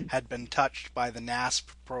fall had been touched by the NASP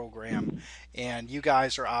program, and you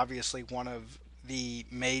guys are obviously one of the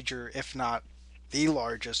major, if not the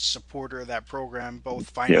largest supporter of that program, both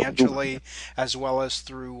financially as well as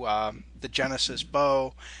through the Genesis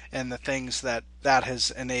Bow and the things that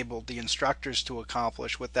has enabled the instructors to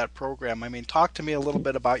accomplish with that program. I mean, talk to me a little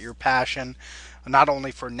bit about your passion, not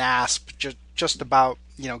only for NASP, just about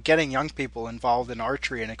getting young people involved in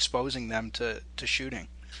archery and exposing them to shooting.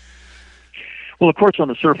 Well, of course, on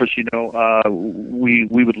the surface,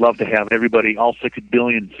 we would love to have everybody, all 6.5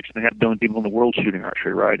 billion people in the world shooting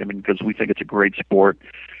archery, right? I mean, because we think it's a great sport.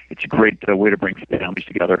 It's a great way to bring families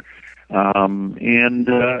together. And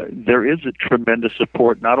there is a tremendous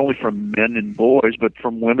support, not only from men and boys, but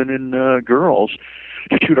from women and girls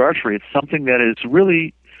to shoot archery. It's something that is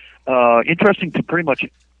really interesting to pretty much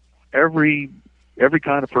every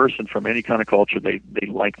kind of person from any kind of culture. They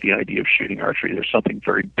like the idea of shooting archery. There's something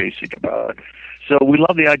very basic about it. So we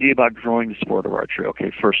love the idea about growing the sport of archery, okay,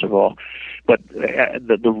 first of all. But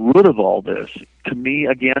the root of all this, to me,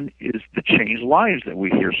 again, is the changed lives that we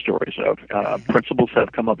hear stories of. Principals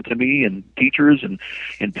have come up to me, and teachers and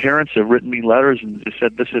parents have written me letters and just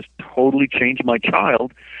said, this has totally changed my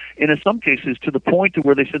child. And in some cases, to the point to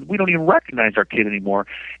where they said, we don't even recognize our kid anymore.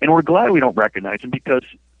 And we're glad we don't recognize him because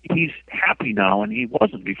he's happy now and he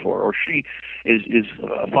wasn't before, or she is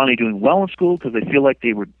finally doing well in school because they feel like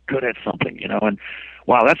they were good at something, and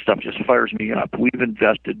wow, that stuff just fires me up.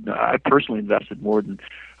 I personally invested more than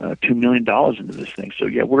 $2 million into this thing. So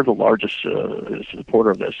yeah, we're the largest supporter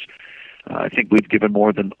of this. I think we've given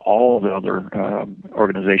more than all the other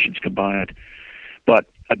organizations combined. But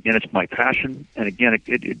again, it's my passion, and again,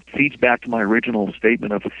 it feeds back to my original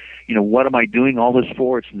statement of, what am I doing all this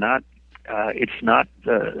for? It's not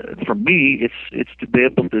for me. It's to be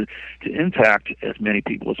able to impact as many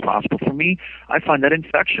people as possible. For me, I find that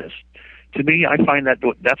infectious. To me, I find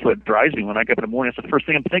that's what drives me when I get up in the morning. That's the first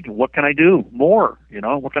thing I'm thinking. What can I do more?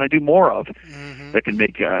 What can I do more of that can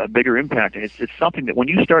make a bigger impact? And it's something that when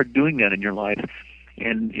you start doing that in your life,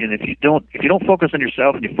 and if you don't focus on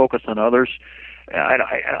yourself and you focus on others,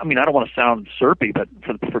 I mean, I don't want to sound syrupy, but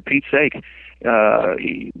for Pete's sake,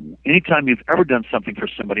 anytime you've ever done something for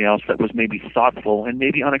somebody else that was maybe thoughtful and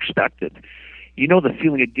maybe unexpected, you know the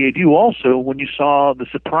feeling it gave you also when you saw the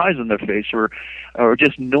surprise on their face, or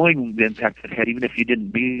just knowing the impact it had, even if you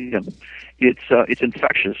didn't meet them. It's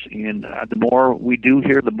infectious, and the more we do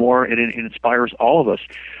here, the more it inspires all of us.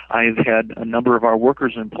 I've had a number of our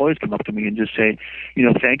workers and employees come up to me and just say,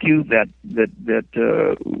 thank you that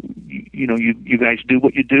you guys do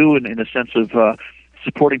what you do, in a sense of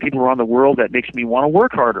supporting people around the world. That makes me want to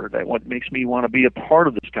work harder. That what makes me want to be a part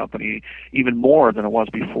of this company even more than it was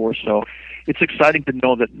before. So it's exciting to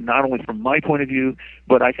know that not only from my point of view,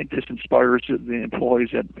 but I think this inspires the employees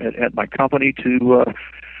at my company to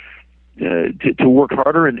work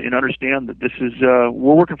harder and understand that this is we're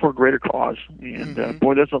working for a greater cause. And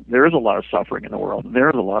boy, there is a lot of suffering in the world. And there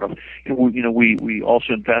is a lot of we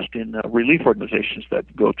also invest in relief organizations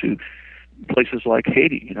that go to places like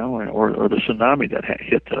Haiti, or the tsunami that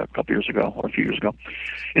hit a couple years ago or a few years ago.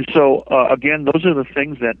 And so, again, those are the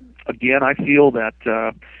things that, again, I feel that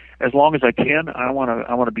as long as I can, I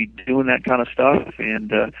want to be doing that kind of stuff.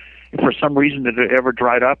 And if for some reason it ever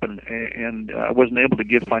dried up and I wasn't able to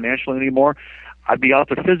give financially anymore, I'd be out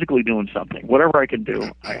there physically doing something, whatever I can do.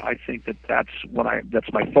 I think that's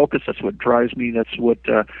my focus. That's what drives me. That's what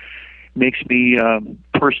makes me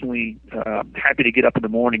personally happy to get up in the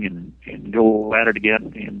morning and go at it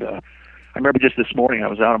again. And I remember just this morning I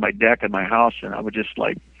was out on my deck in my house, and I was just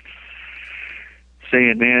like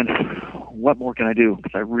saying, man, what more can I do?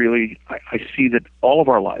 Because I see that all of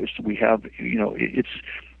our lives we have, it's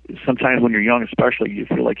sometimes when you're young especially, you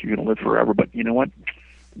feel like you're going to live forever, but you know what?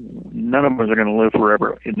 None of us are going to live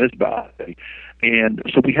forever in this body. And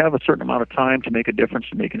so we have a certain amount of time to make a difference,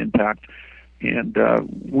 to make an impact. And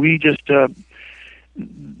we just, the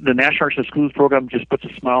National Arts and Schools program just puts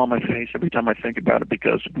a smile on my face every time I think about it,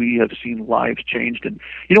 because we have seen lives changed. And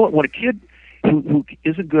you know what? When a kid who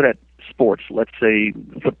isn't good at sports, let's say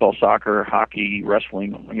football, soccer, hockey,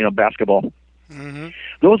 wrestling, basketball, you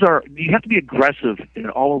have to be aggressive in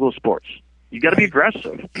all of those sports. You got to be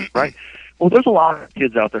aggressive, right? Well, there's a lot of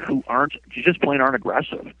kids out there who just plain aren't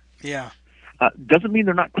aggressive. Yeah. Doesn't mean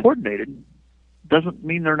they're not coordinated. Doesn't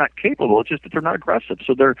mean they're not capable. It's just that they're not aggressive.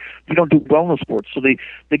 So they don't do well in the sports. So they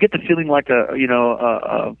get to feeling like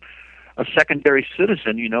a secondary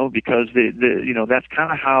citizen, because that's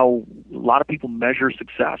kind of how a lot of people measure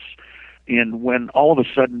success. And when all of a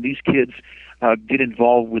sudden these kids get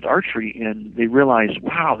involved with archery and they realize,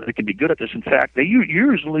 wow, they can be good at this. In fact, they're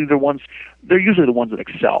usually the ones that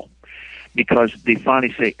excel, because they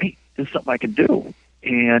finally say, hey, this is something I can do.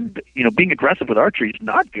 And being aggressive with archery is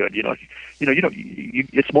not good.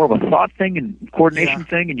 It's more of a thought thing and coordination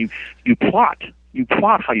thing, and you plot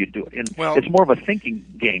how you do it, and it's more of a thinking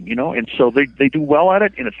game. And so they do well at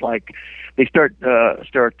it, and it's like they start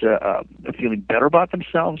feeling better about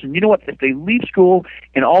themselves. And you know what? If they leave school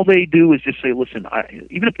and all they do is just say, listen,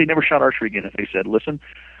 even if they never shot archery again, if they said, listen,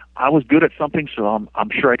 I was good at something, so I'm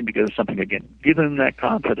sure I can be good at something again. Give them that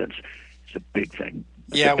confidence. It's a big thing.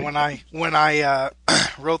 Yeah, when I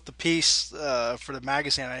wrote the piece for the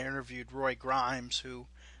magazine, I interviewed Roy Grimes, who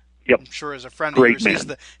I'm sure is a friend of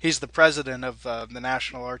yours. He's the president of the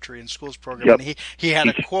National Archery and Schools program, and he had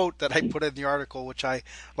a quote that I put in the article, which I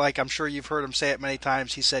like. I'm sure you've heard him say it many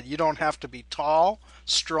times. He said, "You don't have to be tall,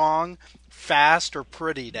 strong, fast, or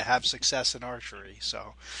pretty to have success in archery."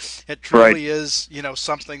 So it truly is,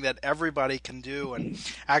 something that everybody can do. And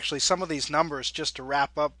actually, some of these numbers, just to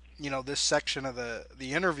wrap up, this section of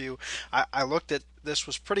the interview, I looked at this,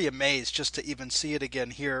 was pretty amazed just to even see it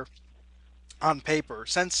again here on paper.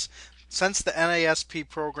 Since the NASP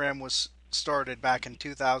program was started back in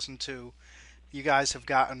 2002, you guys have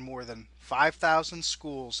gotten more than 5,000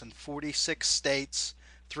 schools in 46 states,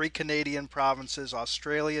 3 Canadian provinces,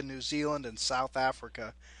 Australia, New Zealand, and South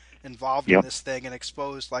Africa involved in this thing, and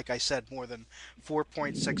exposed, like I said, more than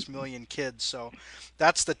 4.6 million kids. So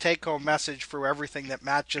that's the take-home message for everything that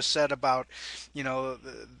Matt just said about,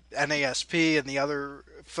 the NASP and the other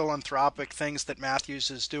philanthropic things that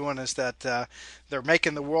Matthews is doing, is that they're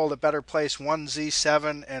making the world a better place, one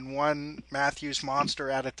Z7 and one Matthews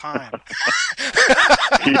monster at a time.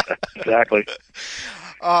 Exactly.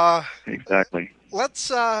 Exactly.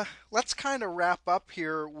 Let's kind of wrap up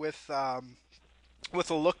here with a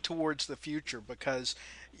look towards the future, because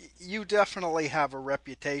you definitely have a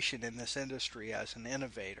reputation in this industry as an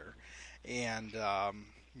innovator. And,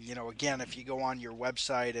 again, if you go on your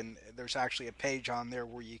website, and there's actually a page on there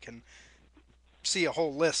where you can see a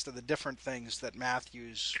whole list of the different things that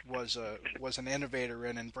Matthews was an innovator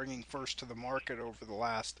in and bringing first to the market over the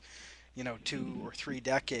last 2 or 3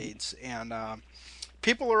 decades. And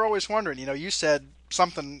people are always wondering. You said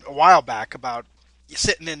something a while back about you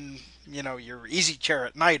sitting in your easy chair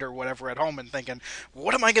at night or whatever at home and thinking,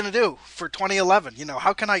 what am I going to do for 2011?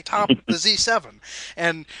 How can I top the Z7?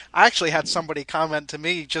 And I actually had somebody comment to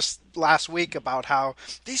me just last week about how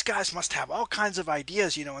these guys must have all kinds of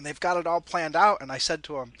ideas, and they've got it all planned out. And I said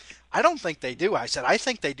to him, I don't think they do. I said, I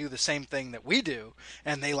think they do the same thing that we do,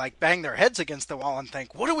 and they like bang their heads against the wall and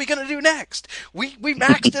think, what are we going to do next? We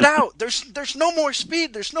maxed it out. There's no more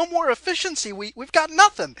speed. There's no more efficiency. We've got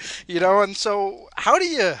nothing, And so how do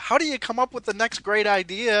you come up with the next great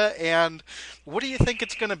idea, and what do you think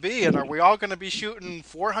it's going to be? And are we all going to be shooting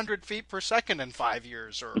 400 feet per second in 5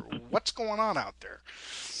 years, or what's going on out there?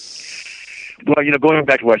 Well, going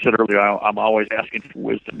back to what I said earlier, I'm always asking for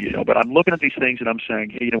wisdom, but I'm looking at these things and I'm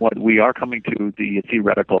saying, hey, you know what, we are coming to the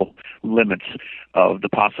theoretical limits of the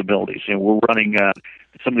possibilities. We're running,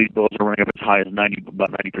 some of these bows are running up as high as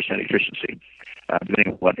about 90% efficiency,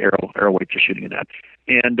 depending on what arrow weight you're shooting in at.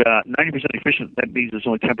 And 90% efficient, that means it's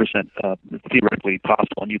only 10% theoretically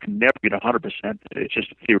possible, and you can never get 100%. It's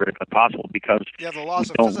just theoretically possible because the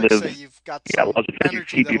laws of physics say you've got some laws of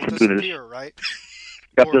physics energy that will disappear, right?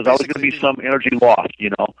 Yep, there's always going to be some energy lost,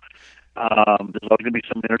 there's always going to be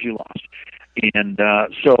some energy lost. And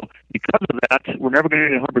so because of that, we're never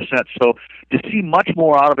going to get 100%. So to see much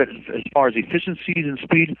more out of it as far as efficiencies and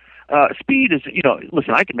speed, speed is,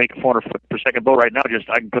 listen, I can make a 400 foot per second bow right now.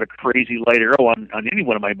 I can put a crazy light arrow on any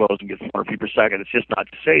one of my bows and get 400 feet per second. It's just not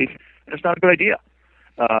safe, and it's not a good idea.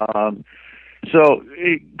 So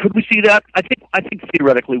could we see that? I think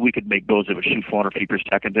theoretically we could make bows that would shoot 400 feet per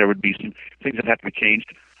second. There would be some things that have to be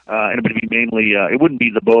changed, and it would be mainly it wouldn't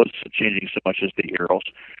be the bows changing so much as the arrows.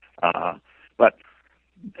 But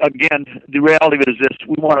again, the reality of it is this: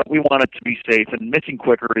 we want it to be safe, and missing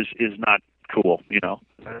quicker is not cool.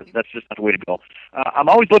 That's just not the way to go. I'm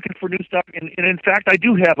always looking for new stuff, and in fact, I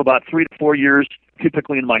do have about 3 to 4 years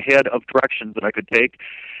typically in my head of directions that I could take.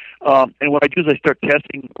 And what I do is I start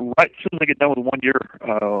testing right as soon as I get done with 1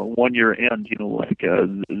 year end, like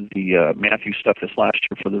the Matthews stuff this last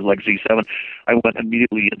year for the Z7. I went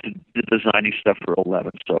immediately into designing stuff for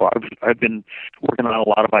 11. So I've been working on a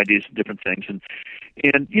lot of ideas and different things, and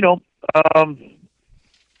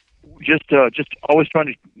just always trying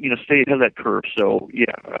to stay ahead of that curve. So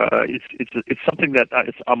it's something that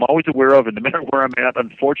I'm always aware of, and no matter where I'm at,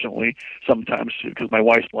 unfortunately, sometimes because my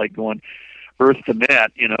wife's like going earth to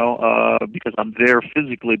mat, because I'm there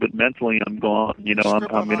physically, but mentally I'm gone.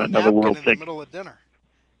 I'm in another world. In the middle of dinner.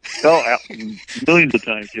 Oh, millions of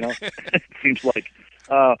times. It seems like.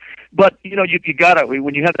 But you gotta,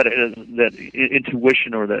 when you have that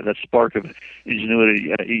intuition or that spark of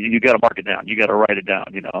ingenuity, you gotta mark it down. You gotta write it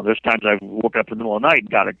down. There's times I've woke up in the middle of the night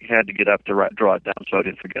and had to get up to draw it down so I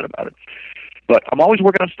didn't forget about it. But I'm always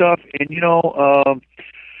working on stuff, and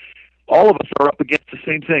all of us are up against the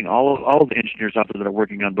same thing. All of the engineers out there that are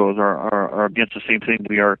working on bows are against the same thing.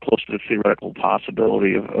 We are close to the theoretical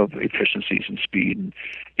possibility of efficiencies and speed.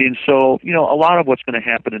 And so, a lot of what's going to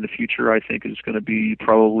happen in the future, I think, is going to be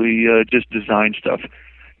probably just design stuff.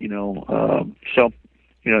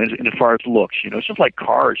 And as far as looks, it's just like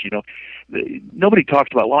cars. Nobody talks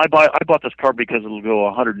about, well, I bought this car because it'll go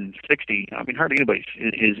 160. I mean, hardly anybody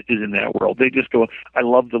is in that world. They just go, I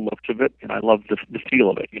love the looks of it, and I love the feel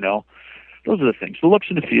of it. Those are the things. The looks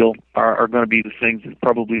and the feel are going to be the things that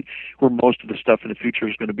probably where most of the stuff in the future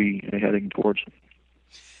is going to be heading towards.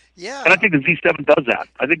 Yeah. And I think the Z7 does that.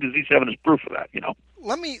 I think the Z7 is proof of that.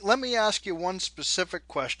 Let me ask you one specific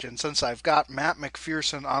question, since I've got Matt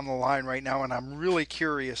McPherson on the line right now, and I'm really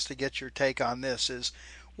curious to get your take on this. Is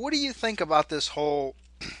what do you think about this whole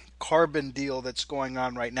carbon deal that's going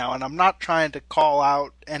on right now? And I'm not trying to call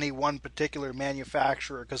out any one particular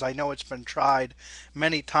manufacturer because I know it's been tried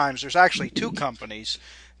many times. There's actually 2 companies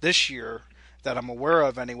this year that I'm aware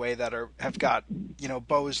of anyway that have got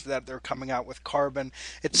bows that they're coming out with carbon.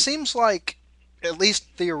 It seems like, at least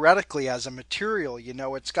theoretically as a material,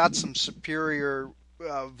 it's got some superior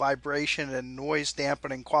vibration and noise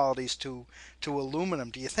dampening qualities to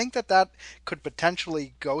aluminum. Do you think that could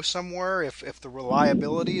potentially go somewhere if the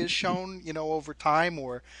reliability is shown, over time,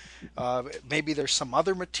 or maybe there's some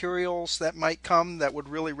other materials that might come that would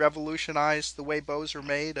really revolutionize the way bows are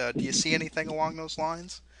made? Do you see anything along those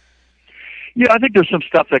lines? Yeah, I think there's some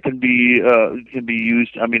stuff that can be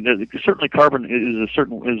used. I mean, certainly carbon is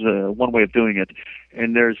one way of doing it,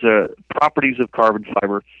 and there's properties of carbon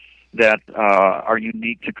fiber that are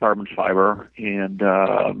unique to carbon fiber, and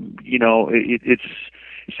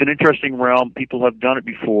It's an interesting realm. People have done it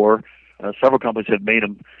before. Several companies have made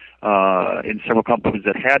them, and several companies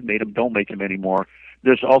that had made them don't make them anymore.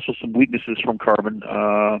 There's also some weaknesses from carbon.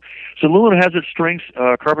 So aluminum has its strengths.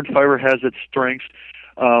 Carbon fiber has its strengths.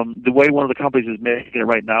 The way one of the companies is making it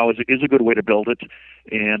right now is a good way to build it,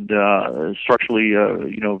 and structurally,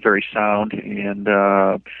 very sound. And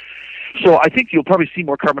so I think you'll probably see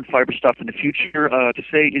more carbon fiber stuff in the future. To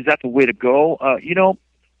say, is that the way to go?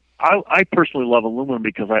 I personally love aluminum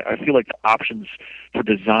because I feel like the options for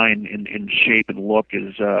design in shape and look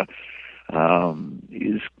is a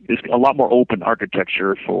lot more open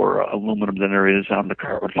architecture for aluminum than there is on the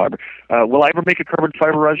carbon fiber. Will I ever make a carbon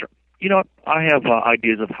fiberizer? I have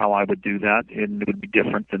ideas of how I would do that, and it would be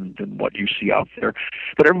different than what you see out there.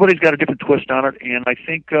 But everybody's got a different twist on it, and I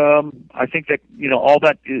think that all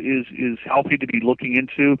that is healthy to be looking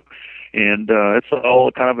into, and it's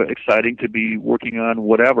all kind of exciting to be working on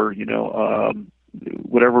whatever you can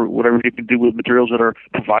do with materials that are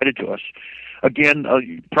provided to us. Again,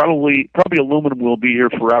 probably aluminum will be here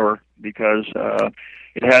forever because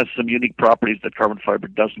it has some unique properties that carbon fiber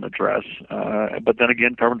doesn't address. But then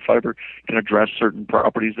again, carbon fiber can address certain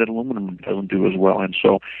properties that aluminum doesn't do as well. And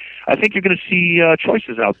so I think you're going to see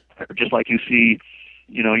choices out there, just like you see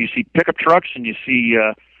pickup trucks and you see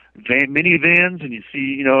minivans and you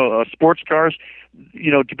see, sports cars.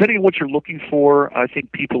 Depending on what you're looking for, I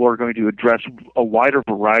think people are going to address a wider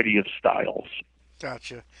variety of styles.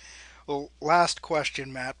 Gotcha. Well, last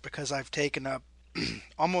question, Matt, because I've taken up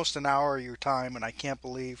almost an hour of your time, and I can't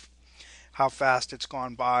believe how fast it's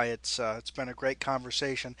gone by. It's been a great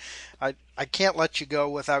conversation. I can't let you go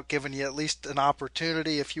without giving you at least an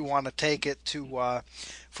opportunity, if you want to take it, to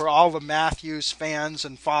for all the Mathews fans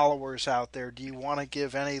and followers out there. Do you want to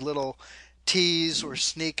give any little tease or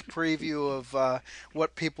sneak preview of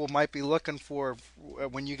what people might be looking for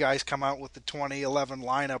when you guys come out with the 2011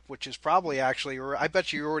 lineup, which is probably actually, or I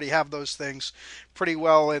bet you already have those things pretty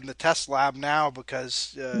well in the test lab now,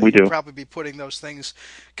 because you'll probably be putting those things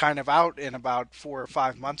kind of out in about 4 or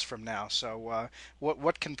 5 months from now. So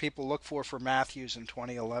what can people look for Mathews in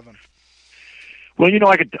 2011? Well,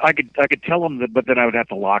 I could tell them that, but then I would have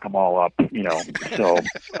to lock them all up, So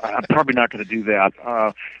I'm probably not going to do that.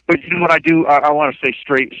 But what I do, I want to say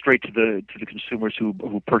straight to the consumers who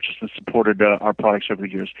purchased and supported our products over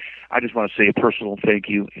the years. I just want to say a personal thank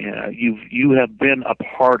you. You have been a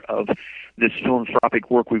part of this philanthropic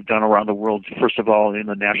work we've done around the world. First of all, in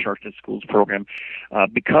the National Arts and Schools program,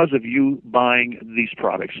 because of you buying these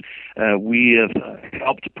products, we have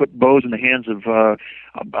helped to put bows in the hands of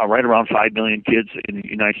right around 5 million kids in the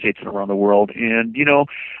United States and around the world. And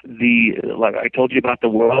like I told you about the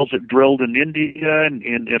wells that drilled in India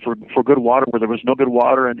and for good water where there was no good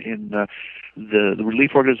water, and in the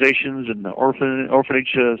relief organizations and the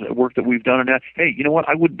orphanage work that we've done in that. Hey, you know what?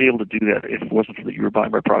 I wouldn't be able to do that if it wasn't for that you were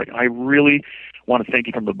buying my product. I really want to thank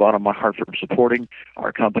you from the bottom of my heart for supporting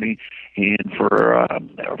our company and for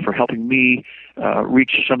helping me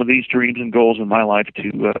reach some of these dreams and goals in my life to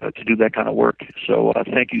do that kind of work. So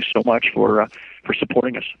thank you so much for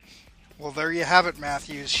supporting us. Well, there you have it,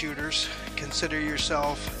 Mathews shooters. Consider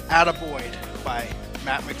yourself attaboyed by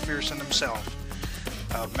Matt McPherson himself.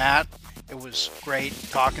 Matt, it was great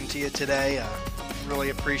talking to you today. Really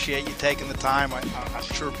appreciate you taking the time. I'm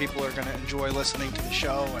sure people are going to enjoy listening to the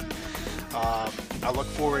show, and I look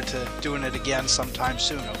forward to doing it again sometime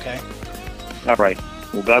soon, okay? All right.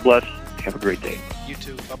 Well, God bless. Have a great day. You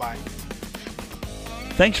too. Bye-bye.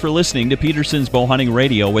 Thanks for listening to Peterson's Bowhunting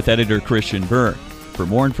Radio with editor Christian Burr. For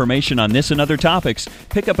more information on this and other topics,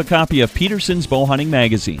 pick up a copy of Peterson's Bowhunting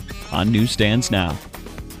Magazine on newsstands now.